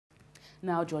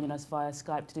Now joining us via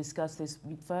Skype to discuss this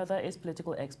further is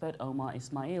political expert Omar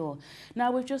Ismail.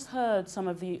 Now we've just heard some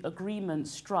of the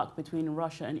agreements struck between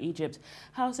Russia and Egypt.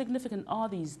 How significant are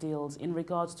these deals in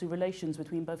regards to relations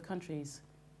between both countries?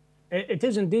 It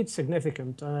is indeed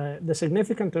significant. The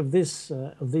significance of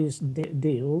these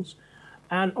deals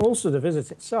and also the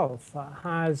visit itself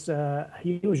has a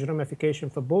huge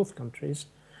ramification for both countries.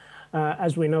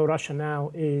 As we know, Russia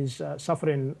now is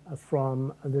suffering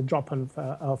from the drop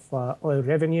of oil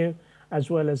revenue, as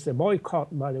well as the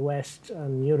boycott by the West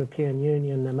and European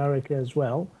Union, America as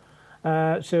well.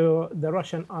 So the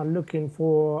Russians are looking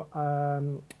for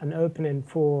an opening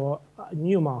for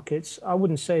new markets. I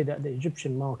wouldn't say that the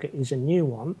Egyptian market is a new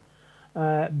one,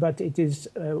 but it is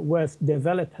worth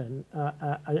developing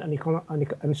a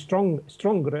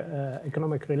stronger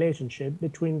economic relationship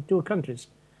between two countries.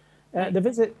 The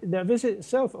visit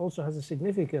itself also has a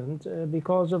significance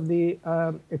because of the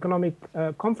economic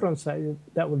conference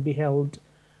that will be held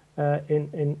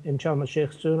in Sharm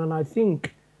el-Sheikh soon, and I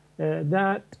think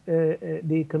that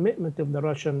the commitment of the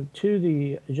Russian to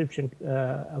the Egyptian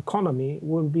economy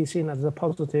will be seen as a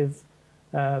positive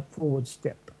forward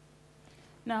step.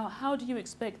 Now, how do you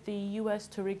expect the US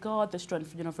to regard the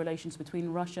strengthening of relations between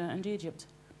Russia and Egypt?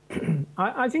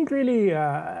 I think really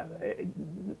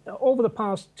over the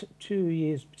past 2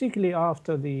 years, particularly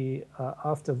after the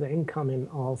incoming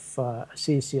of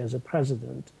Sisi as a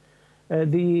president,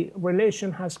 the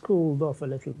relation has cooled off a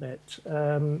little bit.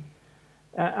 And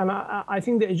I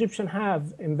think the Egyptians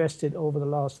have invested over the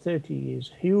last 30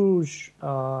 years hugely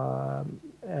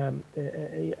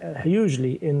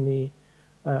in the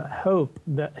hope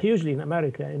that, hugely in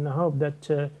America, in the hope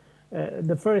that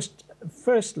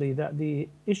firstly, that the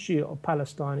issue of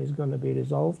Palestine is going to be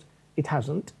resolved. It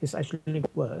hasn't. It's actually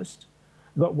got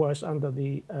worse under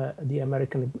the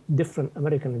different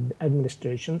American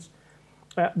administrations.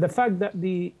 The fact that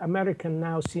the Americans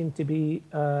now seem to be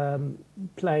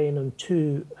playing on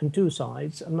two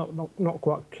sides, and not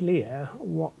quite clear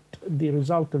what the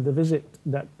result of the visit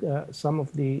that some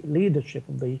of the leadership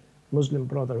of the Muslim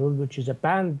Brotherhood, which is a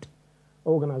banned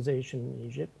organization in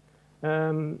Egypt,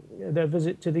 their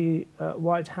visit to the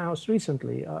White House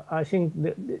recently. I think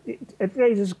that it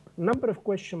raises a number of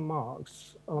question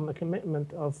marks on the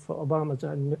commitment of Obama's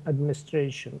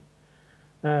administration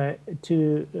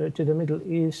to the Middle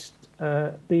East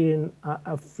being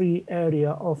a free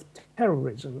area of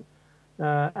terrorism.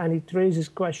 And it raises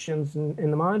questions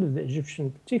in the mind of the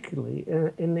Egyptians, particularly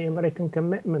in the American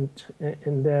commitment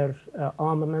in their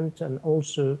armament and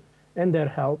also in their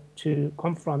help to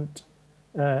confront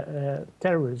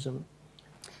terrorism.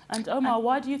 And Omar,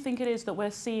 why do you think it is that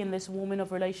we're seeing this warming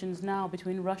of relations now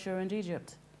between Russia and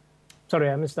Egypt? Sorry,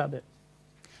 I missed that bit.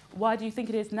 Why do you think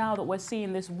it is now that we're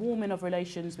seeing this warming of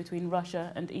relations between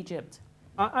Russia and Egypt?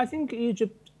 I think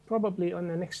Egypt probably on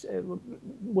the next,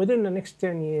 within the next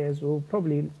 10 years will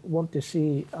probably want to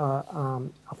see a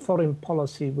foreign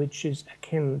policy which is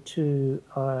akin to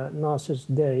Nasser's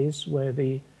days, where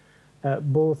the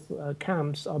both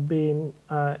camps are being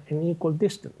in equal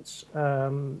distance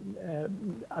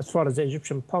as far as the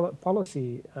Egyptian foreign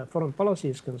policy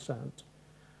is concerned.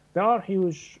 There are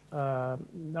huge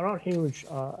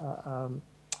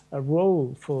a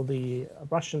role for the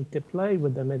Russian to play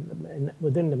within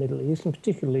the Middle East, and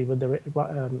particularly with the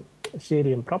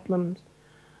Syrian problems.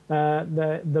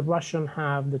 The Russian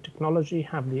have the technology,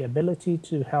 have the ability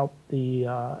to help the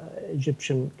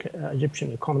Egyptian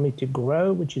economy to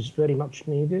grow, which is very much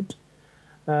needed.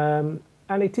 And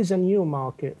it is a new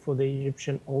market for the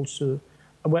Egyptian also,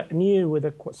 new with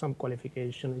some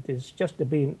qualification. It is just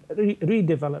being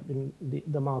redeveloping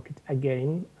the market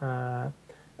again.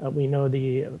 We know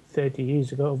over 30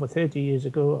 years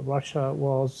ago, Russia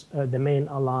was the main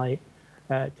ally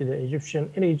to the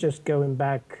Egyptian, and it's just going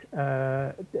back.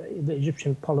 The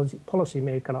Egyptian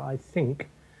policymaker, I think,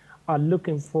 are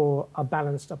looking for a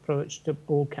balanced approach to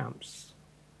all camps.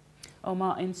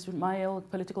 Omar Ismail,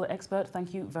 political expert,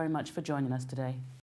 thank you very much for joining us today.